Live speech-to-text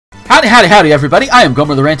Howdy, everybody. I am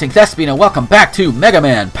Gomer the Ranting Thespian, and welcome back to Mega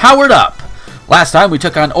Man Powered Up. Last time we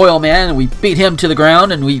took on Oil Man, and we beat him to the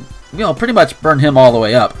ground, and we, pretty much burned him all the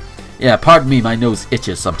way up. Yeah, pardon me, my nose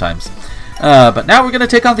itches sometimes. But now we're going to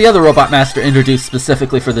take on the other Robot Master introduced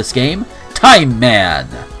specifically for this game, Time Man.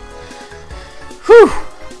 Whew.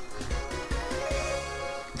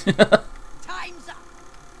 Time's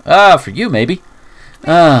up. For you, maybe.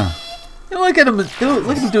 Look at him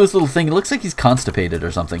do his little thing. It looks like he's constipated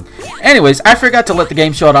or something. Anyways, I forgot to let the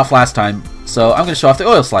game show it off last time, so I'm going to show off the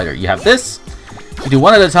oil slider. You have this. You do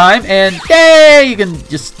one at a time, and yay! You can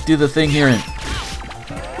just do the thing here. And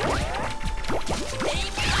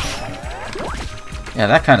yeah,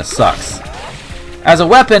 that kind of sucks. As a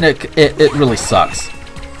weapon, it really sucks.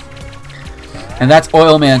 And that's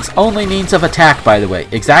Oil Man's only means of attack, by the way.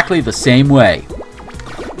 Exactly the same way.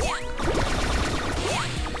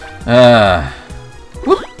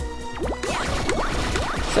 Whoop.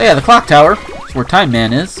 So yeah, the clock tower is where Time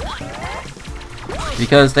Man is.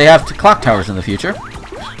 Because they have clock towers in the future.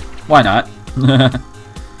 Why not?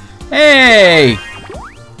 Hey!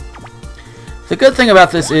 The good thing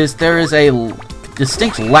about this is there is a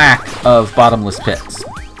distinct lack of bottomless pits.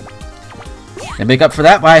 They make up for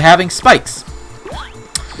that by having spikes.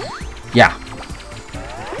 Yeah.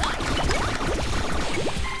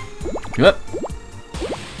 Whoop.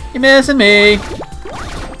 You're missing me.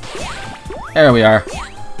 There we are.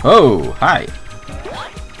 Oh, hi.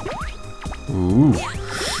 Ooh.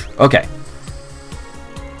 Okay.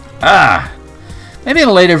 Maybe in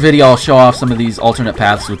a later video I'll show off some of these alternate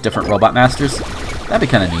paths with different Robot Masters. That'd be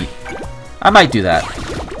kind of neat. I might do that.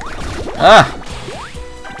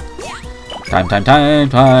 Time.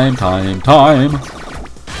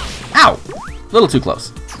 Ow! A little too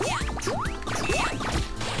close.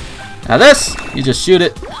 Now this, you just shoot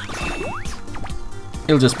it.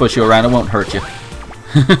 It'll just push you around. It won't hurt you.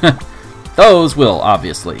 Those will,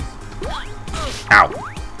 obviously. Ow.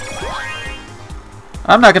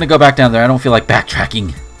 I'm not going to go back down there. I don't feel like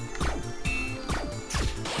backtracking.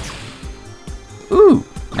 Ooh.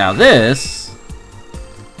 Now this.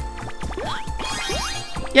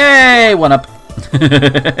 Yay! One up.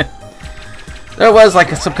 There was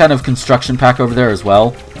like some kind of construction pack over there as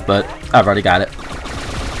well, but I've already got it.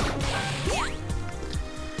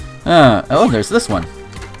 Oh, there's this one.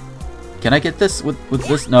 Can I get this with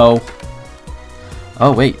this? No.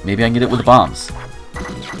 Oh, wait. Maybe I can get it with the bombs.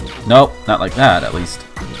 Nope. Not like that, at least.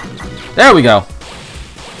 There we go.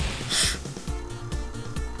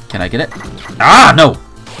 Can I get it? Ah, no!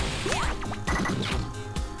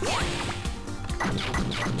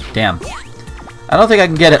 Damn. I don't think I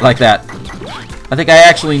can get it like that. I think I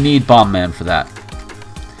actually need Bomb Man for that.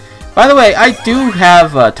 By the way, I do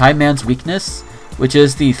have Time Man's weakness, which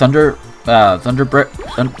is the thunder blah blah blah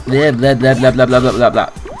blah blah blah.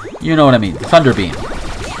 You know what I mean? The thunder beam.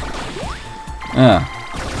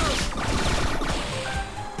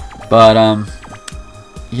 But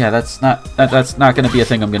yeah, that's not going to be a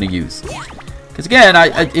thing I'm going to use. Because again,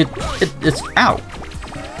 it's out.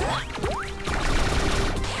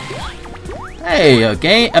 Hey,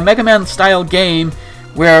 a Mega Man style game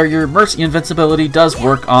where your Mercy invincibility does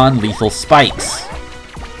work on lethal spikes.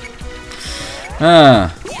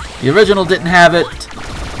 The original didn't have it,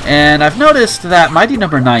 and I've noticed that Mighty No.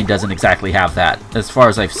 9 doesn't exactly have that, as far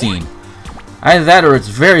as I've seen. Either that or it's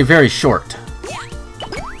very, very short.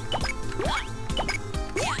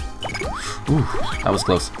 Ooh, that was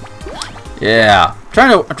close. Yeah, I'm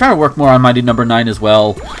trying to work more on Mighty No. 9 as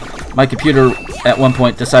well. My computer at one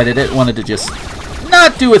point decided it wanted to just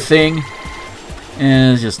not do a thing,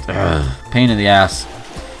 and it's just pain in the ass.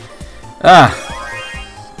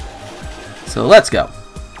 So let's go.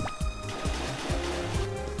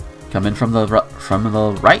 Come in from the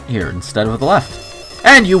right here instead of the left.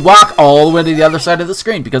 And you walk all the way to the other side of the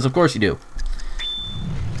screen, because of course you do.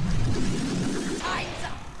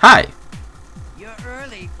 Hi. You're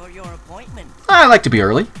early for your appointment. I like to be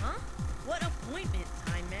early. Huh? What appointment,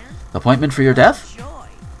 Time Man? Appointment for your death? Joy.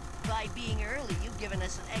 By being early, you've given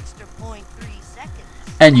us an extra 0.3 seconds.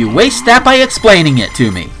 And you waste that by explaining it to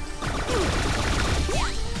me.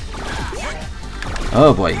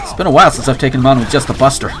 Oh boy, it's been a while since I've taken him on with just the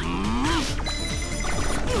Buster.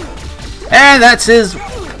 And that's his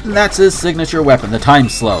signature weapon, the Time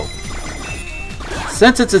Slow.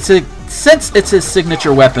 Since it's his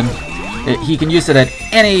signature weapon, he can use it at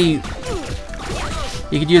any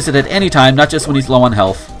time, not just when he's low on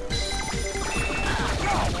health.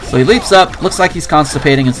 So he leaps up, looks like he's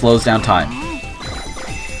constipating, and slows down time.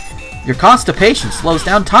 Your constipation slows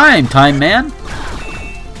down time, Time Man.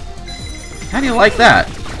 How do you like that?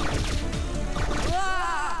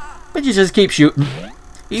 But you just keep shooting.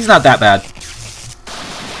 He's not that bad.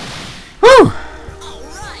 Whew!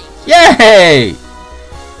 Yay!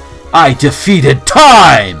 I defeated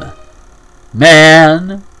time!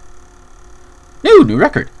 Man! New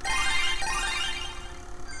record.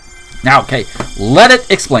 Now, okay, let it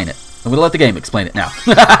explain it. I'm going to let the game explain it now.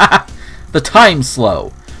 The time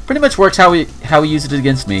slow. Pretty much works how he used it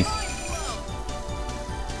against me.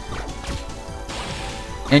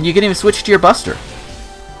 And you can even switch to your buster.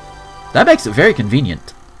 That makes it very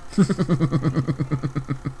convenient.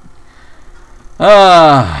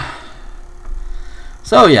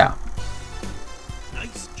 So yeah.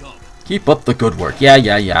 Nice job. Keep up the good work. Yeah,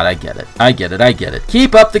 I get it.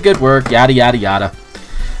 Keep up the good work. Yada, yada, yada.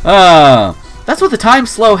 That's what the time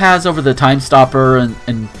slow has over the time stopper and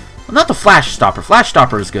well, not the flash stopper. Flash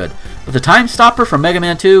stopper is good. But the time stopper from Mega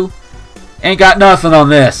Man 2 ain't got nothing on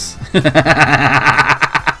this.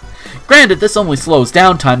 Granted, this only slows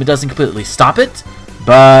down time. It doesn't completely stop it.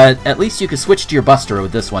 But at least you can switch to your buster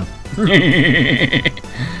with this one.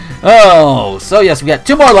 Oh, so yes, we got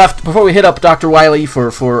 2 more left before we hit up Dr. Wily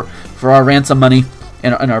for our ransom money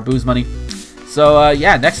and our booze money. So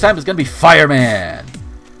yeah, next time is gonna be Fireman.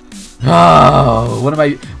 Oh,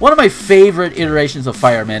 one of my favorite iterations of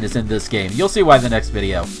Fireman is in this game. You'll see why in the next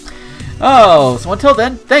video. Oh, so until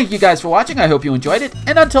then, thank you guys for watching. I hope you enjoyed it,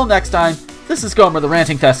 and until next time, this is Gomer the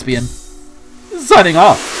Ranting Thespian, signing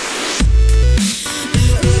off.